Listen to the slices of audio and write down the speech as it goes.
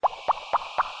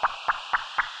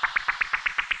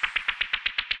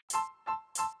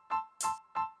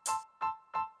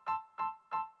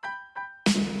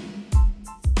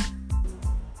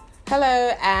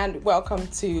Hello and welcome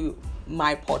to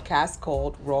my podcast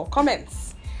called Raw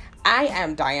Comments. I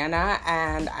am Diana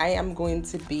and I am going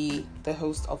to be the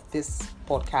host of this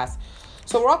podcast.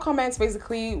 So Raw Comments,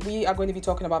 basically, we are going to be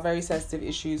talking about very sensitive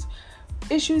issues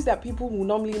that people will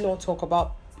normally not talk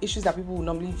about, issues that people will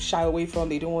normally shy away from,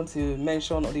 they don't want to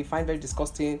mention, or they find very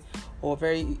disgusting or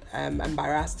very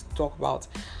embarrassed to talk about.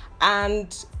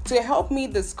 And to help me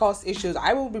discuss issues,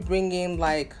 I will be bringing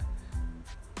like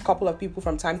a couple of people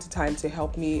from time to time to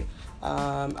help me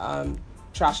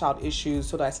trash out issues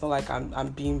so that it's not like I'm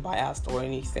being biased or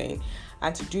anything.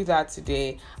 And to do that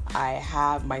today, I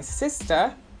have my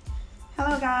sister.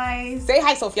 Hello, guys. Say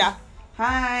hi, Sophia.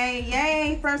 Hi.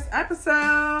 Yay. First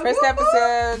episode.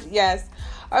 Yes.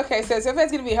 Okay, so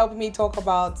Sophia's going to be helping me talk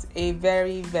about a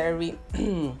very, very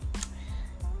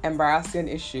embarrassing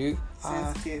issue.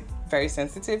 Sensitive. Very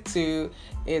sensitive too.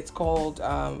 It's called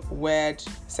weird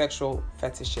sexual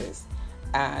fetishes.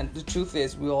 And the truth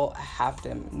is, we all have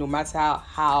them. No matter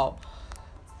how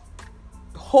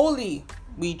holy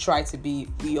we try to be,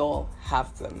 we all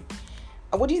have them.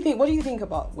 What do you think? What do you think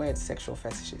about weird sexual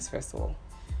fetishes, first of all?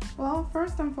 Well,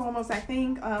 first and foremost, I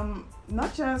think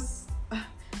not just...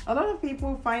 A lot of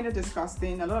people find it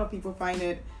disgusting. A lot of people find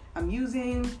it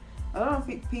amusing. A lot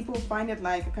of people find it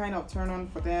like a kind of turn on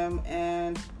for them.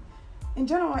 And in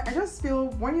general, I just feel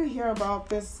when you hear about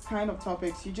this kind of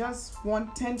topics, you just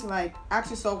tend to like ask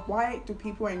yourself, why do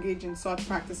people engage in such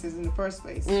practices in the first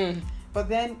place? But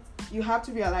then you have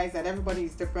to realize that everybody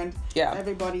is different. Yeah.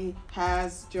 Everybody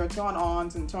has their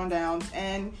turn-ons and turn-downs.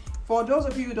 And for those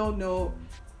of you who don't know,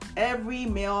 every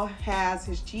male has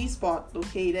his G-spot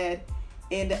located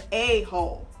in the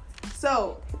A-hole.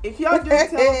 So if you're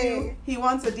just telling you he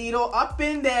wants a dildo up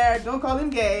in there, don't call him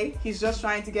gay. He's just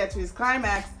trying to get to his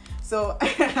climax. So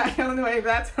I don't know if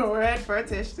that's a weird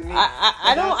fetish to me.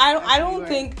 I don't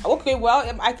think. Okay, well,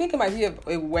 I think it might be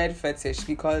a weird fetish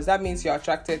because that means you're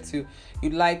attracted to.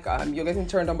 You're getting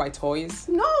turned on by toys.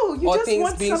 No, you just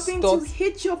want something to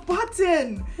hit your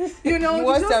button. You know, you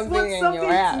want just something want in something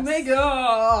your ass to make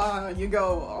you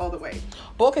go all the way.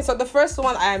 But okay, so the first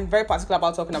one I'm very particular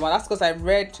about talking about. That's because I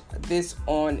read this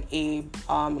on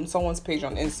someone's page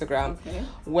on Instagram,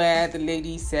 where the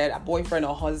lady said a boyfriend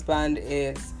or husband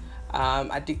is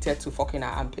addicted to fucking her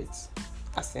armpits,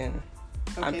 as in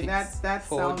armpits that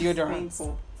for sounds deodorant.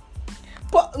 painful.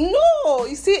 But no,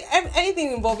 you see,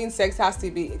 anything involving sex has to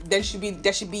be there should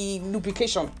be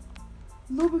lubrication.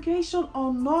 Lubrication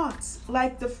or not,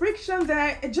 like the friction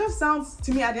there, it just sounds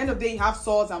to me at the end of the day you have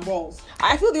swords and balls.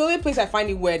 I feel the only place I find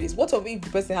it weird is what if the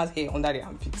person has hair under their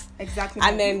armpits. Exactly.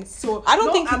 And then so I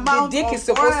don't think the dick is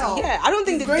supposed to. Yeah, I don't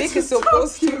think the dick is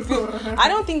supposed to feel. I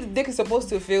don't think the dick is supposed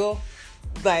to feel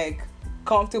like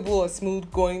comfortable or smooth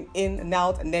going in and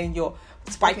out, and then you're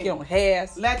spiking on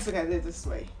hairs. Let's look at it this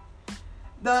way.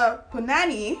 The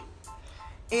punani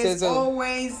is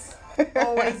always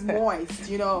moist,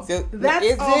 you know. That's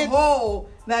a hole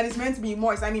that is meant to be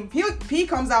moist. I mean, pee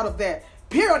comes out of there.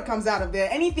 Period comes out of there.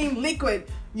 Anything liquid,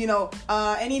 you know,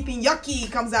 anything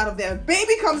yucky comes out of there.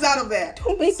 Baby comes out of there.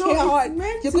 Don't make it hard.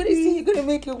 You're gonna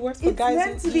make it worse for guys. It's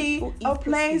meant to be a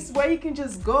place where you can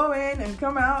just go in and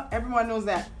come out. Everyone knows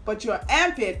that. But your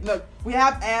armpit, look, we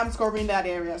have arms covering that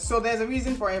area, so there's a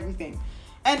reason for everything.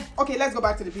 And okay, let's go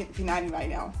back to the punani right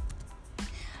now.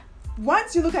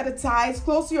 Once you look at the thighs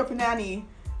close to your punani,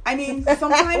 I mean,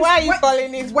 sometimes why are you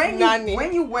calling it punani?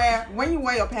 When you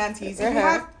wear your panties, if you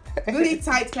have really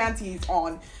tight panties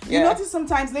on, you notice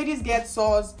sometimes ladies get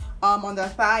sores on the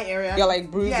thigh area. Yeah, like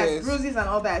bruises. Yes, bruises and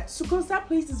all that. So because that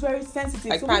place is very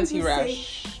sensitive. Like so panty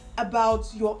rash. Say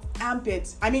about your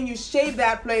armpit, I mean, you shave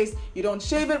that place. You don't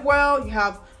shave it well. You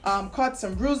have cuts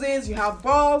and bruises. You have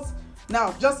balls.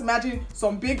 Now, just imagine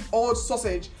some big old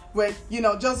sausage with, you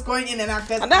know, just going in and out.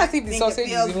 And that's if the sausage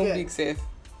is even big, safe.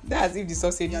 That's if the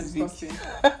sausage is big.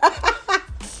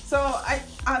 So,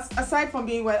 aside from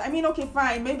being wet, I mean, okay,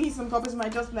 fine. Maybe some couples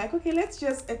might just be like, okay, let's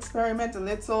just experiment a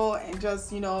little and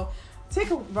just, you know,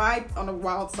 take a ride on the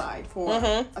wild side for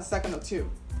a second or two.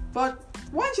 But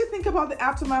once you think about the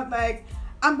aftermath, like,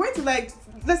 I'm going to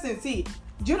listen,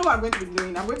 do you know what I'm going to be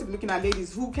doing? I'm going to be looking at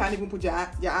ladies who can't even put your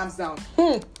arms down.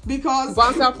 Because...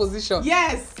 bouncer position.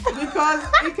 Yes, because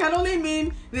it can only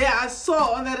mean they are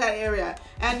sore under that area.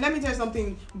 And let me tell you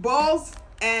something. Balls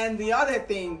and the other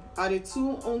thing are the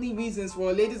two only reasons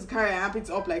for ladies to carry her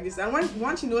armpits up like this. And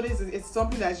once you notice it's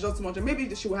something that's just too much,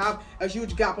 maybe she will have a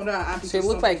huge gap under her armpit. So it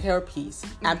looks like herpes.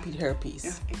 Armpit herpes.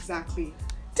 Yeah, exactly.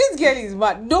 This girl is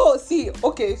mad. No, see,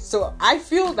 okay, so I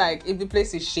feel like if the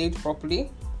place is shaved properly,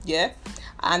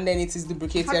 and then it is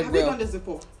lubricated Have you done this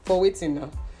before? For waiting now.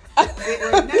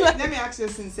 Let me ask you a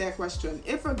sincere question.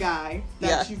 If a guy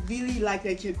that you really like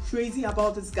you're crazy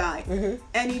about this guy,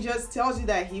 and he just tells you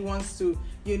that he wants to,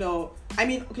 I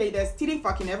mean, okay, there's titty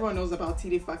fucking. Everyone knows about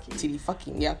titty fucking. Titty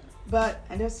fucking, yeah. But,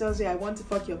 and just tells you, I want to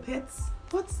fuck your pits.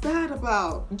 What's that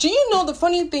about? Do you know the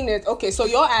funny thing is, okay, so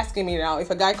you're asking me now if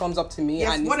a guy comes up to me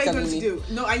and what he's are you telling going me, to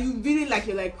do? No, are you really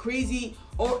you're like crazy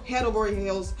or head over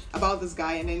heels about this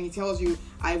guy, and then he tells you,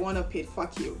 I want to pit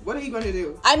fuck you. What are you going to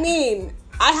do? I mean,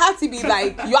 I have to be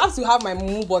like, you have to have my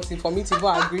moo button for me to go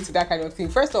and agree to that kind of thing.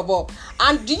 First of all,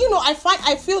 and do you know, I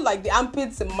feel like the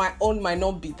armpits might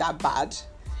not be that bad.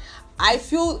 I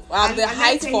feel the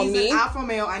height for me. He's an alpha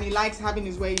male and he likes having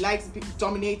his way. He likes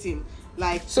dominating.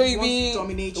 Like, so you be so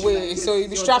you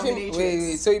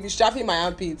be strapping my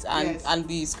armpits and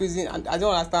be squeezing, and I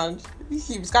don't understand.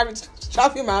 He be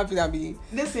strapping my armpits and be.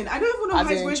 Listen, I don't even know how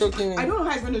he's going to. I don't know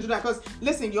how he's going to do that, because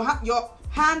listen, your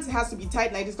hands has to be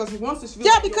tight like this, because he wants to feel.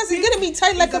 Yeah, because it's gonna be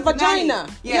tight like a vagina.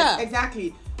 Yeah,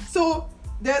 exactly. So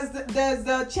there's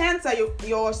the chance that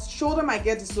your shoulder might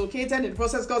get dislocated in the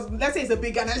process, because let's say it's a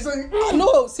big guy and it's like,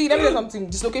 no, see, let me tell you something.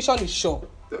 Dislocation is sure.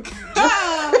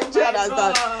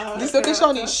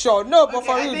 Dislocation is sure. No, but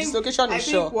for real, dislocation is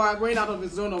sure. I think we're going out of the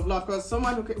zone of love, because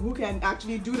someone who can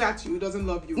actually do that to you doesn't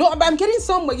love you. No, but I'm getting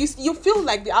somewhere. You feel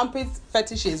like the armpit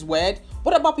fetish is weird.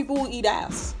 What about people who eat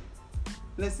ass?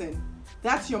 Listen,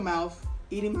 that's your mouth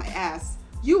eating my ass.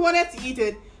 You wanted to eat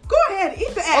it. Go ahead,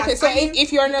 eat the ass. Okay, so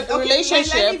if you're in a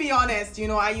relationship... Let me be honest.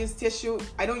 I use tissue.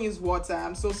 I don't use water.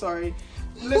 I'm so sorry.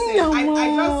 Listen, I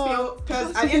just feel...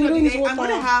 Because at the end of the day, I'm going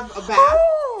to have a bath.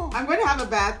 I'm going to have a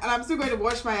bath, and I'm still going to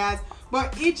wash my ass.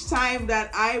 But each time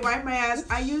that I wipe my ass,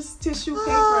 I use tissue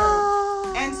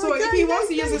paper. And so if he wants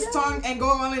to use his tongue and go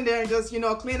all in there and just,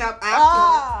 clean up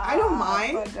after, I don't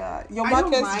mind. Your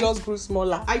markets just grew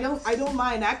smaller. I don't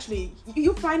mind, actually.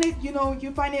 You find it,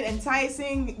 you find it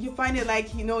enticing. You find it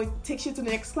it takes you to the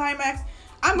next climax.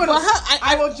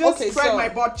 I will just spread my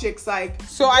butt cheeks like.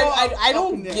 So I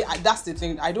don't get. That's the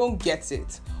thing. I don't get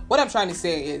it. What I'm trying to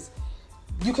say is,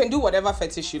 you can do whatever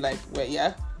fetish you like,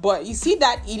 but you see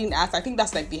that eating ass, I think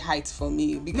that's like the height for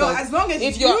me. Because no, as long as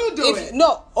you do it.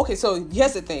 No, okay, so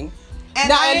here's the thing. And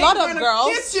now a lot of girls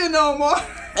kiss you no more.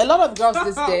 A lot of girls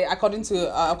this day, according to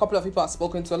a couple of people I've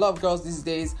spoken to, a lot of girls these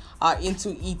days are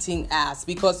into eating ass,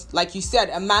 because, like you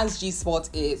said, a man's G-spot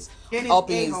is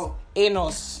up in his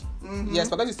anus. Mm-hmm. Yes,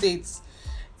 but like you say,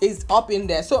 it's up in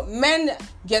there. So men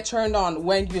get turned on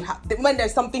when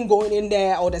there's something going in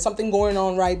there, or there's something going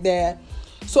on right there.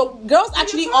 So girls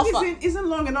actually offer isn't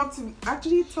long enough to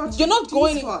actually touch. You're not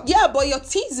going but you're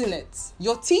teasing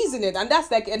it, and that's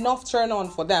like enough turn on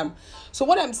for them. So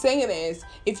what I'm saying is,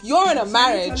 if you're in a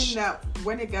marriage, you're telling that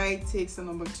when a guy takes the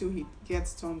number 2, he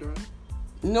gets turned on.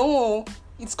 No,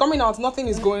 it's coming out. Nothing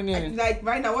is going in. Like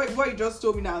right now, what you just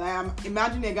told me now, like, I'm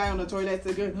imagining a guy on the toilet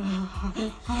again.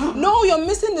 No, you're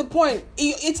missing the point.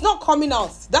 It's not coming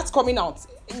out. That's coming out.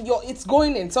 It's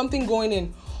going in. Something going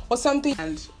in. Or something,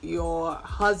 and your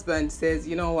husband says,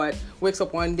 you know what, wakes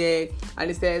up one day and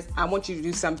he says, I want you to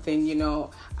do something,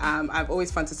 I've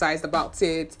always fantasized about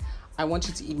it, I want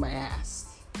you to eat my ass.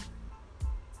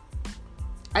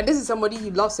 And this is somebody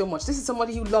you love so much, this is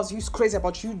somebody who loves you, who's crazy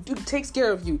about you, who takes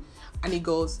care of you, and he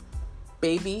goes,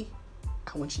 baby,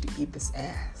 I want you to eat this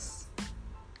ass.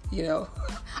 And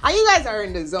you guys are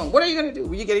in the zone. What are you going to do?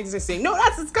 Will you get into saying, no,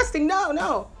 that's disgusting,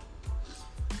 no.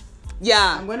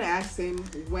 Yeah. I'm going to ask him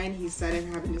when he started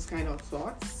having this kind of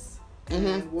thoughts,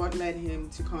 and what led him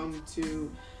to come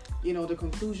to, the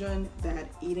conclusion that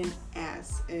eating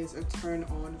ass is a turn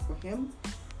on for him.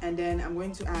 And then I'm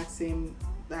going to ask him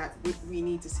that we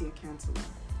need to see a counselor.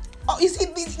 Oh, you see,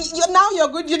 you're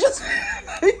good.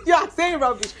 You're saying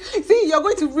rubbish. See, you're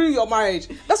going to ruin your marriage.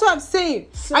 That's what I'm saying.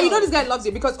 So, and this guy loves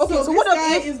you because, so what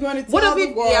if he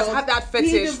has had that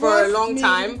fetish for a long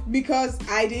time? Because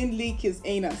I didn't leak his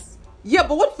anus. Yeah,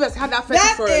 but what if he has had that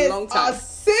fetish for a long time? That is a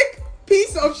sick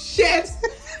piece of shit.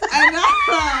 And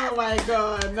oh my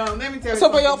God. No, let me tell you.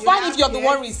 So, but you're fine if you're the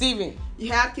one receiving.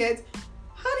 You have kids.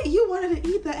 Honey, you wanted to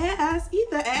eat the ass.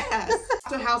 Eat the ass.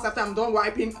 After I'm done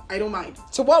wiping, I don't mind.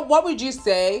 So what would you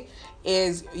say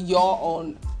is your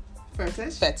own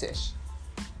fetish?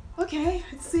 Okay,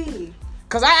 let's see.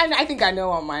 Because I think I know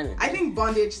what mine is. I think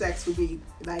bondage sex would be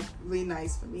like really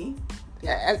nice for me.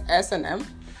 Yeah, S&M.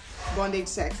 Bondage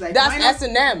sex, like that's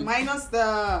S&M. Minus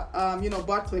the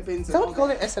butt clippings. Is that what you call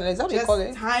it? S&M. Is that what you call it?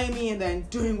 Just tie me and then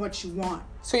doing what you want.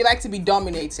 So you like to be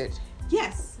dominated?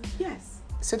 Yes.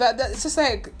 So that's just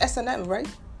like S&M, right?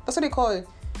 That's what they call it.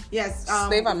 Yes.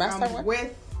 Slave and master.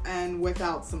 With and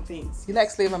without some things. You like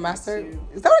slave and master?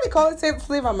 Is that what they call it?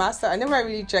 Slave and master? I never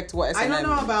really checked what S&M I don't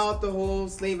know means. about the whole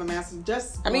slave and master.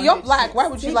 Just I mean, you're black. Why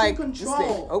would you like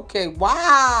control? Okay,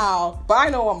 wow. But I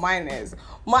know what mine is.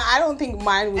 I don't think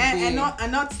mine would be. And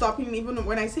not stopping even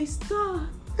when I say stop.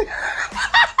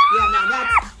 Yeah, now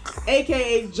that's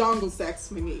AKA jungle sex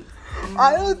for me.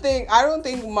 I don't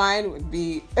think mine would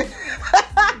be.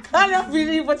 I can't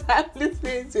believe what I'm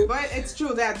listening to. But it's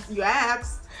true that you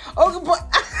asked. Okay, but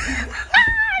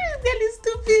it's really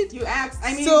stupid. You asked.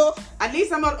 I mean, so, at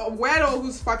least I'm not a weirdo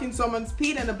who's fucking someone's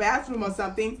peed in the bathroom or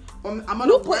something. I'm not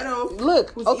a weirdo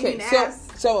who's eating ass.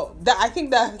 So I think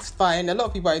that's fine. A lot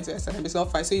of people are into S&M. It's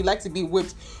not fine. So you like to be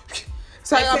whipped.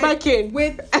 So I'm back in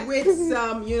with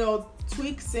some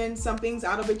tweaks and some things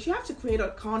out of it. You have to create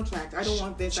a contract. I don't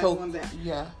want this. Choke. I don't want that.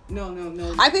 Yeah.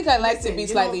 No. I think I like to be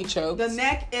slightly choked. The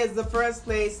neck is the first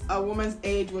place a woman's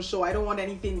age will show. I don't want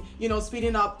anything,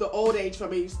 speeding up the old age for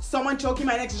me. Someone choking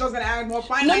my neck is just gonna add more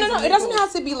fine. No. It doesn't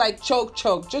have to be like choke.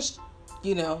 Just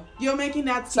you're making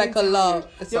that it's like a love.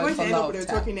 You're going to end up with a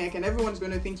turkey neck, and everyone's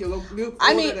going to think you look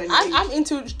older than I'm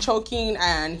into choking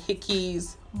and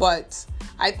hickeys, but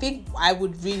I think I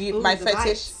would really my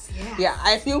fetish. Yeah,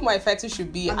 I feel my fetish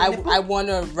should be I want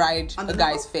to ride a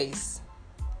guy's face.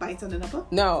 Bites on the nipple?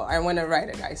 No, I want to ride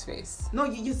a guy's face. No,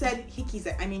 you said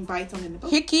hickeys. I mean bites on the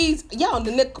nipple. Hickeys, yeah, on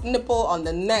the nipple, on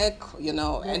the neck,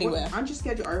 anywhere. Aren't you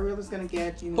scared your Ariel is going to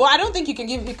get Well, I don't think you can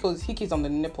give hickeys on the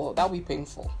nipple. That would be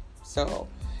painful. So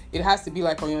it has to be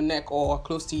like on your neck or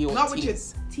close to your Not teeth.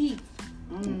 with your teeth.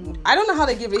 I don't know how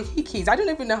they give it hickeys. I don't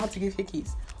even know how to give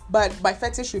hickeys. But my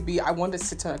fetish would be I want to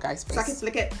sit on a guy's face. Suck it,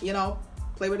 flick it,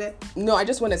 play with it. No, I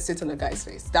just want to sit on a guy's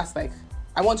face. That's like,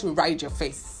 I want to ride your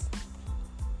face.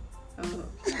 Oh.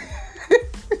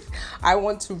 I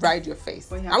want to ride your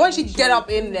face. I want you to get up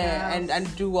in there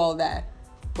and do all that.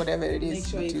 Whatever it is. Make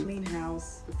sure you clean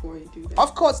house before you do that.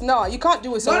 Of course, no. You can't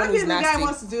do it with someone who's nasty. What if the guy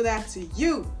wants to do that to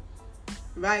you?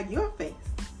 Ride your face.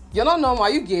 You're not normal. Are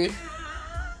you gay?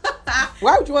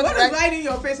 Why would you want what to does riding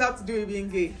your face have to do with being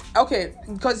gay? Okay,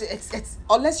 because it's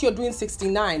unless you're doing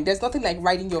 69, there's nothing like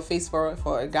riding your face for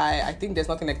a guy. I think there's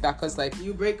nothing like that because like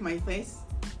you break my face.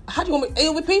 How do you want me?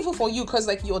 It'll be painful for you because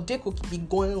like your dick will be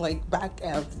going like back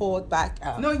and forth, back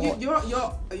and forth. No,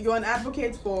 you're an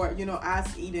advocate for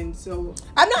ass eating. So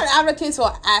I'm not an advocate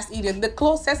for ass eating. The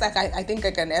closest I think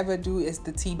I can ever do is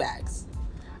the tea bags.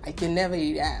 I can never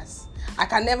eat ass. I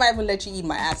can never even let you eat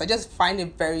my ass. I just find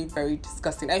it very, very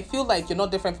disgusting. I feel like you're not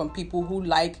different from people who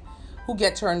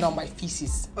get turned on by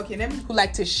feces. Okay, who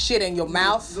like to shit in your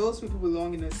mouth. Those people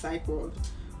belong in the psych world.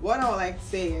 What I would like to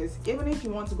say is, even if you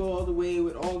want to go all the way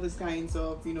with all these kinds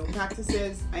of,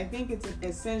 practices, I think it's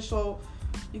essential.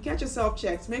 You get yourself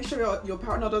checked. Make sure your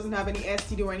partner doesn't have any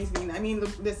STD or anything. I mean,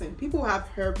 look, listen, people have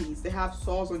herpes. They have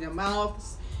sores on their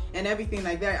mouths and everything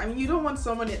like that. I mean, you don't want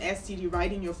someone in STD right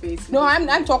in your face. No,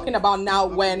 I'm talking about now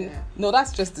when... No,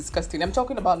 that's just disgusting. I'm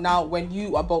talking about now when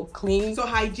you are both clean. So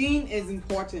hygiene is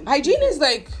important. Hygiene is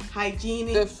like...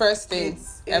 Hygiene the first thing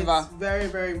ever. It's very,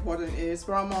 very important. It's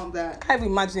paramount that... I can't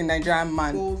imagine a Nigerian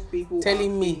man both people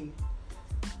telling me,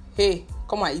 hey,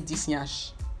 come and eat this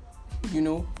nyash.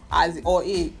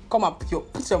 Hey, come and put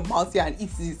your mouth here and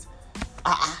eat this.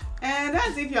 And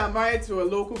that's if you're married to a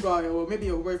local guy, or maybe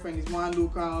your boyfriend is one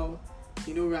local,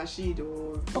 Rashid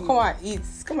or... come and eat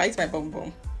my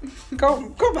bum.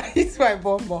 come and eat my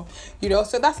bum.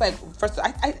 So that's like, first,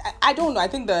 I don't know. I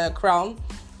think the crown,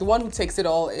 the one who takes it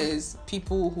all is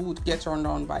people who get turned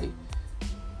on by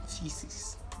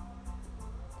feces.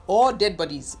 Or dead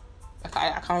bodies.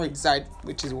 I can't decide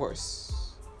which is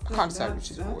worse. I can't decide which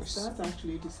is worse. That's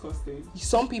actually disgusting.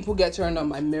 Some people get turned on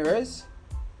by mirrors.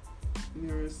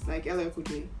 Mirrors, like LL Cool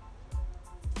J.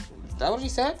 Is that what you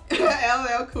said?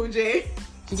 LL Cool J.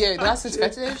 Yeah, that's his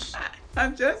fetish.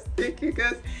 I'm just thinking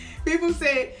because people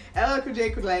say LL Cool J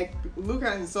could like look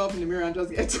at himself in the mirror and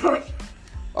just get turned.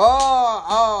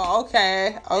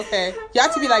 Okay. You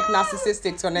have to be like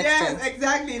narcissistic to an extent. Yes,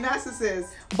 exactly, narcissist.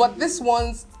 But this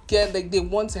one's they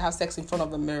want to have sex in front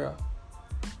of the mirror.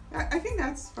 I think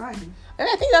that's fine. And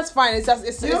I think that's fine. It's as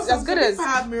good as... People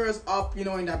have mirrors up,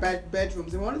 in their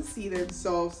bedrooms. They want to see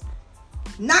themselves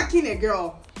knocking a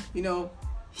girl,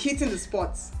 hitting the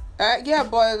spots. Yeah,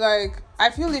 but like,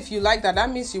 I feel if you like that, that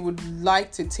means you would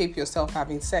like to tape yourself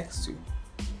having sex too.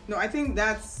 No, I think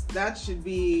that should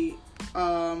be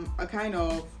a kind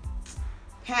of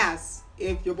pass.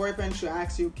 If your boyfriend should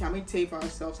ask you, can we tape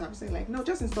ourselves? I'm saying like, no,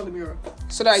 just install a mirror.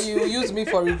 So that you use me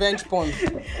for revenge porn.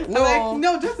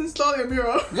 No, just install a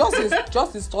mirror.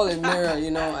 Just install a mirror,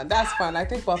 and that's fine. I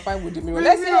think we're fine with the mirror.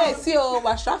 Let's say,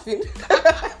 we're strapping.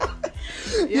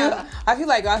 Yeah. I feel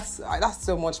like that's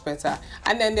so much better.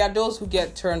 And then there are those who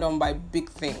get turned on by big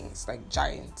things, like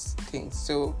giant things.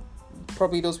 So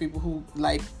probably those people who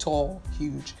like tall,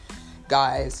 huge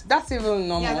guys. That's even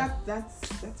normal. Yeah,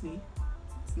 that's me.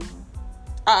 It's normal.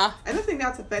 I don't think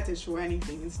that's a fetish or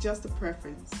anything. It's just a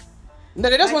preference. No,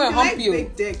 they just want to hump you.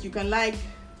 Big dick. You can like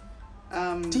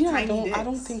Do you know, tiny dicks. I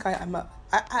don't think I'm a...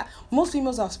 most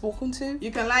females I've spoken to...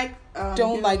 You can like...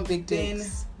 don't like big thin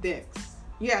dicks.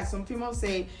 Yeah, some females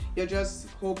say you're just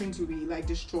hoping to be like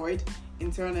destroyed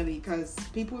internally because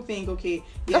people think, okay...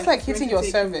 Yeah, that's like hitting your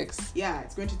cervix.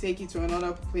 It's going to take you to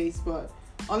another place, but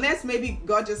unless maybe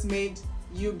God just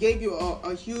gave you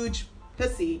a huge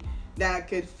pussy that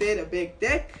could fit a big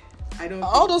dick, I don't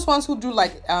all those ones who do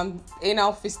like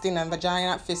anal fisting and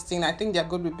vagina fisting, I think they're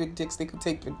good with big dicks. They could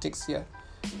take big dicks here.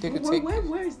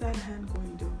 Where is that hand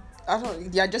going though? I don't.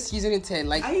 They're just using it to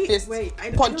like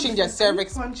punching their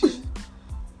cervix.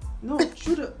 No,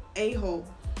 shoot a hole.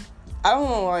 I don't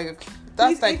know. Like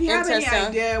that's please, like if you have interesting. any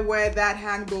idea where that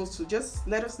hand goes to, just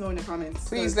let us know in the comments.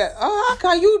 Please how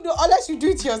can you do? Unless you do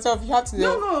it yourself, you have to.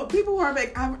 No. People who have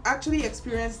actually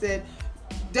experienced it.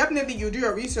 Definitely, you do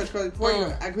your research because before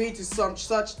you agree to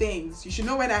such things, you should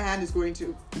know where that hand is going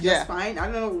to. Just fine. I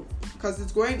don't know because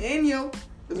it's going in you.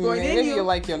 It's going in you. You're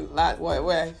like your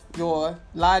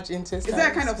large intestine. Is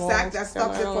that kind of sac that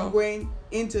stops it from going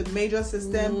into the major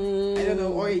system? I don't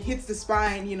know, or it hits the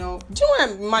spine. You know. Do you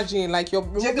want to imagine like you're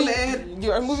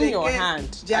moving your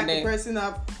hand, jack the person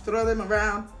up, throw them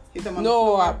around, hit them on the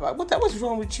floor. What's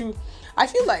wrong with you? I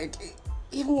feel like.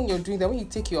 Even when you're doing that, when you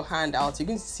take your hand out, you're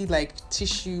going to see like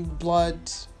tissue, blood,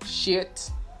 shit.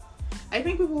 I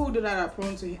think people who do that are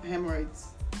prone to hemorrhoids.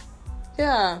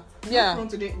 Yeah.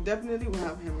 Definitely will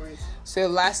have hemorrhoids. So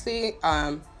lastly,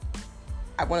 I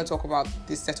want to talk about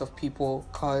this set of people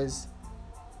because,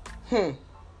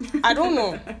 I don't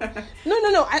know.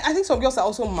 No. I think some girls are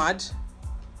also mad,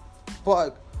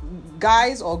 but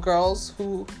guys and girls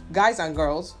who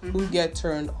get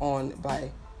turned on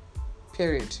by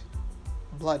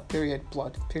blood,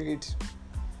 period.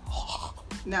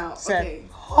 Now, okay.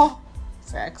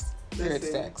 Sex. Period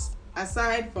sex.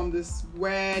 Aside from this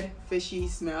weird, fishy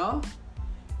smell,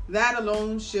 that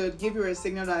alone should give you a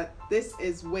signal that this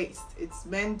is waste. It's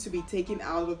meant to be taken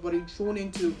out of the body, thrown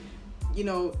into,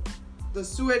 the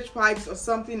sewage pipes or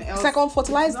something else. It's like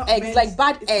unfertilized eggs, like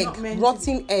bad egg,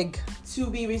 rotten egg. To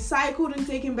be recycled and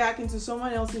taken back into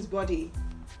someone else's body.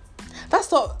 That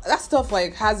stuff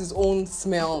like has its own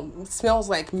smell. It smells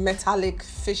like metallic,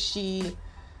 fishy.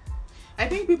 I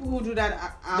think people who do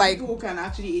that are like, people who can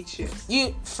actually eat shit.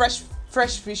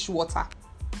 Fresh fish water.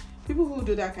 People who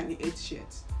do that can eat shit.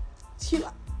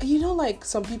 Like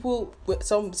some people.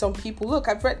 Look,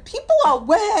 I've read people are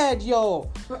weird, yo.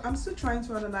 But I'm still trying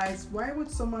to analyze why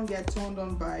would someone get turned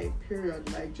on by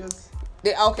period, like just.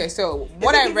 So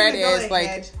what I read is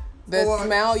like. The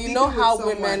smell, how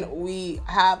women we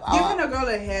have giving a girl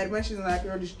a head when she's on that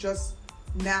period is just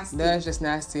nasty. That's just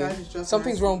nasty.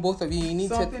 Something's wrong, both of you. You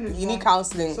need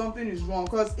counseling. Something is wrong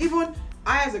because even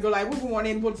I, as a girl, I wouldn't want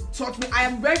anyone to touch me.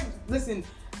 I'm very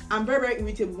very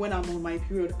irritated when I'm on my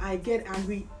period. I get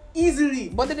angry easily.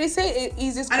 But did they say it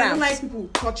eases cramps? I don't like people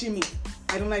touching me.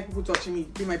 I don't like people touching me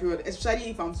during my period,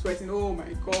 especially if I'm sweating. Oh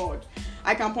my god,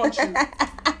 I can punch you.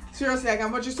 Seriously, I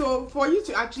can punch you. So for you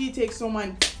to actually take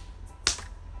someone.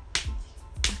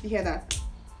 You hear that?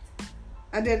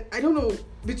 And then, I don't know,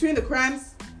 between the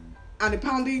cramps and the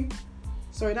pounding,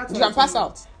 sorry, that's... You can pass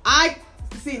out.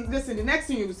 Listen, the next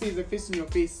thing you will see is a fist in your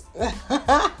face.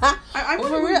 I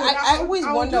always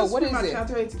wonder, what is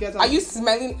it? Are you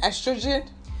smelling estrogen?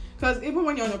 Because even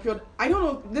when you're on a period, I don't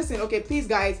know, listen, okay, please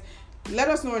guys, let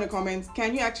us know in the comments,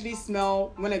 can you actually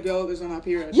smell when a girl is on her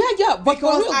period? Yeah, but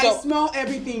because I smell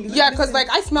everything. Yeah, because like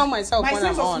I smell myself when I'm on. My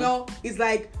sense of smell is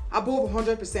like above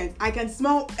 100%. I can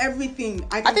smell everything.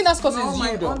 I think that's because it's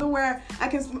my you, though. Underwear.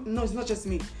 No, it's not just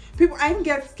me. People, I even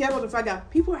get scared of the fact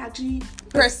that people are actually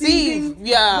perceive.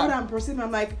 Yeah. What I'm perceiving.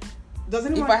 I'm like, does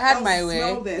anyone if I had else my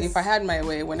smell this? If I had my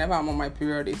way, whenever I'm on my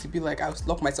period, it would be like I would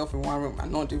lock myself in one room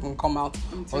and not even come out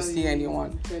or see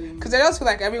anyone. Because I just feel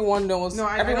like everyone knows. No,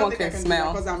 everyone can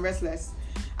smell. Because I'm restless.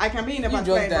 I can be in a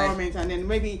particular environment and then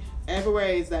maybe everywhere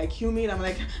is like humid. I'm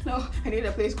like, no, I need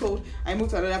a place cold. I move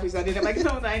to another place and then I'm like,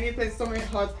 no, I need a place somewhere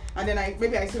hot. And then I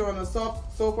sit on a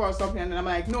soft sofa or something and then I'm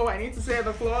like, no, I need to stay on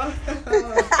the floor.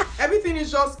 Everything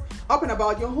is just up and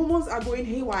about. Your hormones are going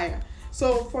haywire.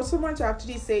 So for someone to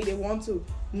actually say they want to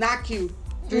knock you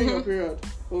during your period,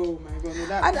 oh my god,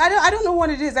 no, I don't know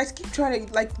what it is. I keep trying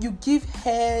to you give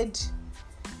head.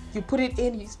 You put it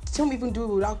in. Some even do it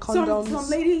without condoms.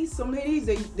 Some ladies,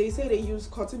 they say they use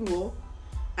cotton wool,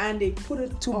 and they put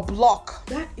it to up. block.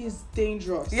 That is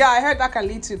dangerous. Yeah, I heard that can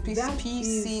lead to That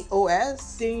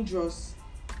PCOS. Dangerous.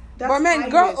 But man,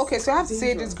 girls, okay, so I have to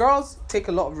say this, girls take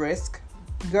a lot of risk.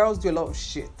 Girls do a lot of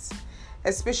shit.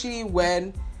 Especially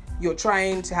when you're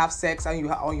trying to have sex and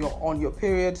you're on your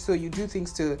period, so you do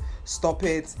things to stop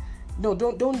it. No,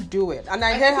 don't do it. And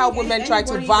I hear how women try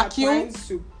to vacuum.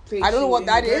 I don't know what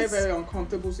that is. Very, very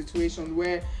uncomfortable situation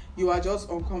where you are just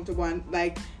uncomfortable and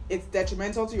like it's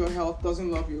detrimental to your health,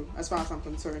 doesn't love you as far as I'm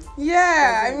concerned.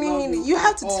 Yeah, I mean, you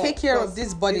have to take care of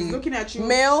this body. He's looking at you,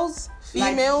 males,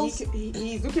 females. Like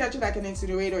he's looking at you like an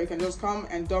incinerator. He can just come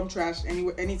and dump trash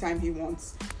anytime he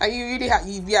wants. And you really have,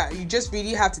 you just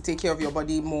really have to take care of your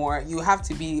body more. You have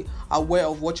to be aware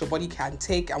of what your body can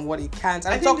take and what it can't.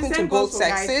 And I'm talking to both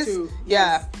sexes. Yeah.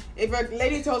 Yes. If a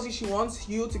lady tells you she wants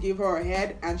you to give her a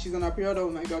head and she's on her period, oh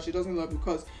my gosh, she doesn't love you,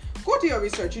 because go do your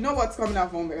research. You know what's coming out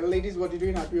from the ladies, what they do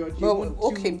in her period. So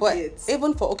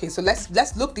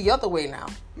let's look the other way now.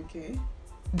 Okay.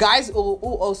 Guys who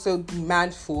also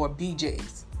demand for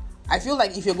BJs. I feel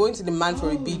like if you're going to demand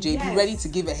for a BJ, be ready to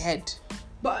give a head.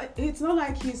 But it's not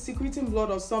like he's secreting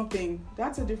blood or something.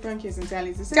 That's a different case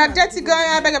entirely. They are dirty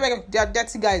guys. They are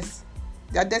dirty guys.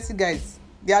 They are dirty guys.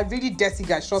 They are really dirty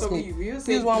guys. Trust me.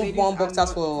 Please one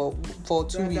boxers for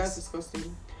 2 weeks. That's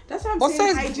disgusting. That's what I'm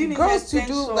saying. Hygiene girls is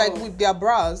essential. To do like with their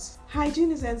bras.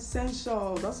 Hygiene is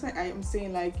essential. That's what I'm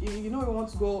saying. Like you know, we want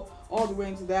to go all the way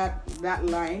into that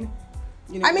line.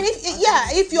 You know, I mean,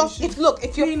 if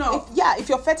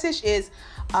your fetish is,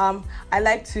 I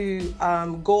like to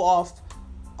go off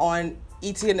on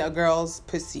eating a girl's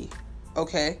pussy,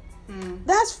 okay,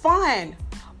 that's fine.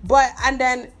 But and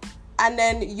then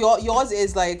yours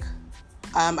is like,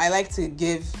 I like to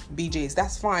give BJs.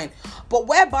 That's fine. But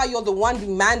whereby you're the one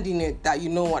demanding it, that you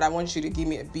know what, I want you to give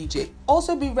me a BJ.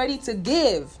 Also be ready to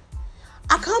give.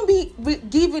 I can't be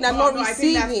giving and not receiving. I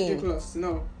think that's ridiculous.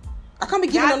 No. I can't be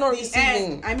giving and not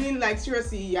receiving. End. I mean, like,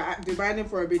 seriously, yeah, demanding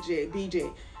for a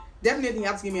BJ. Definitely you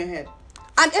have to give me a head.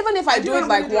 And even if I do it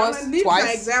like once, twice.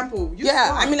 My example.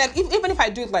 I mean, like, even if I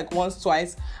do it like once,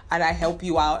 twice, and I help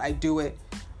you out, I do it.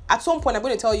 At some point, I'm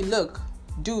going to tell you, look,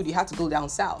 dude, you have to go down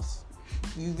south.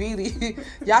 You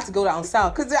have to go down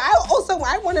south. Because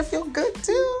I want to feel good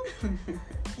too.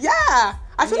 Yeah.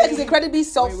 I feel like it's incredibly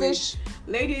selfish.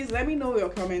 Wait. Ladies, let me know your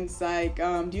comments. Like,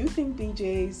 do you think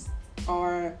BJs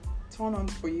are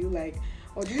turn-ons for you? Like,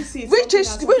 or do you see we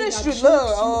just look?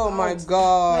 Oh my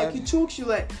god! Like, it chokes you.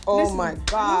 Like, oh my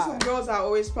god! I know some girls are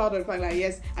always proud of the fact, like,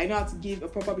 yes, I know how to give a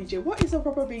proper BJ. What is a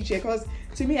proper BJ? Because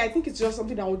to me, I think it's just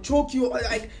something that will choke you.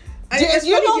 Like,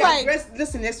 you know, like,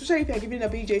 listen, especially if you're giving a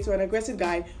BJ to an aggressive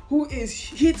guy who is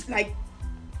hit, like,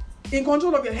 in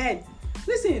control of your head.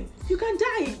 Listen, you can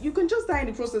die. You can just die in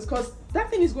the process, because that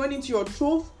thing is going into your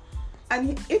throat,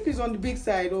 and if he's on the big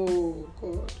side, oh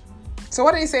god. So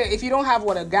what do you say if you don't have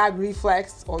a gag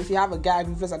reflex, or if you have a gag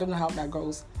reflex? I don't know how that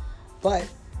goes, but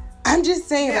I'm just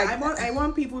saying, like, I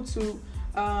want people to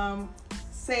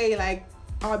say, like,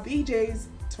 are BJs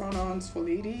turn-ons for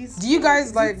ladies? Do you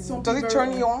guys like? Does it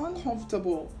turn you on?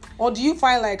 Comfortable, or do you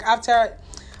find like after?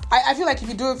 I feel like if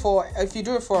you do it for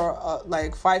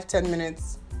like 5-10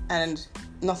 minutes and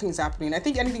nothing is happening, I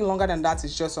think anything longer than that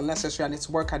is just unnecessary and it's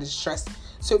work and it's stress.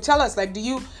 So tell us, like,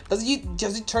 does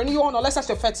it turn you on, or let's ask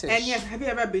your fetish? And yes, have you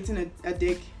ever beaten a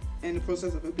dick in the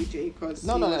process of a BJ? Because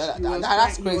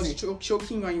that's crazy. He was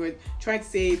choking when you were trying to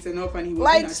say it's enough, and he was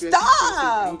like,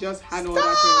 stop. And he just had all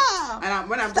that. And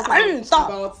when I'm talking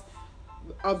about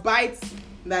a bite,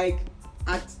 like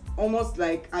at almost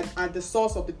like at the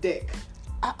source of the dick.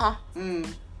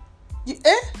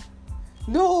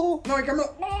 No, I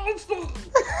cannot.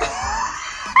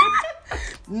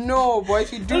 No, but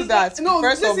if you do that,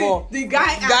 first of all, the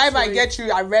guy might get you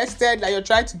arrested, like you're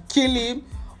trying to kill him.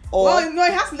 Or no,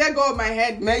 he has to let go of my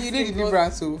head. Man, you need to be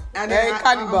brand too. And then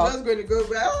I'm just going to go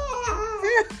back.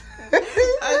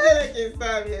 I think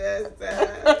stop. Yes,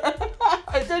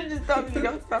 I told you to stop. You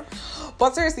don't stop.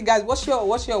 But seriously, guys, what's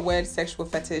your weird sexual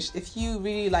fetish? If you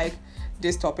really like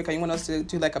this topic and you want us to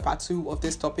do like a part 2 of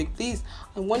this topic, please,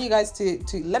 I want you guys to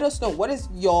let us know what is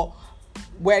your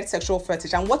weird sexual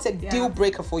fetish and what's a deal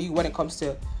breaker for you when it comes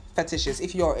to fetishes.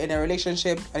 If you're in a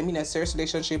relationship, a serious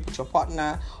relationship with your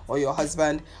partner or your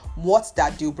husband, what's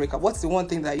that deal breaker? What's the one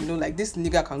thing that you know, like, this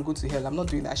nigga can go to hell, I'm not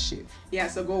doing that shit? Yeah,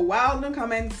 so go wild in the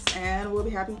comments and we'll be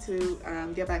happy to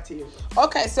get back to you.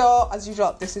 Okay, so as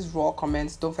usual, this is Raw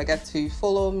Comments. Don't forget to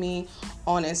follow me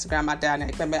on Instagram at Diana.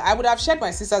 I would have shared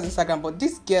my sister's Instagram, but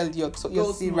this girl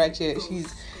you'll see right here,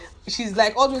 she's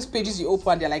like, all those pages you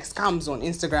open, they're like scams on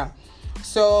Instagram.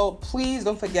 So please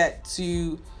don't forget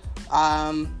to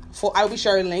I'll be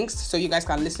sharing links so you guys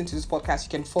can listen to this podcast. You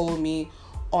can follow me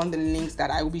on the links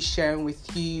that I will be sharing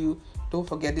with you. Don't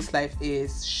forget, this life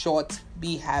is short.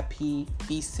 Be happy,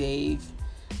 be safe,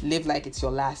 live like it's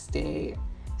your last day,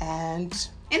 and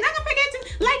don't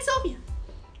forget to like Sophia.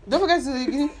 don't forget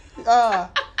to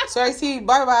so I see.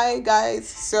 Bye bye, guys.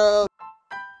 So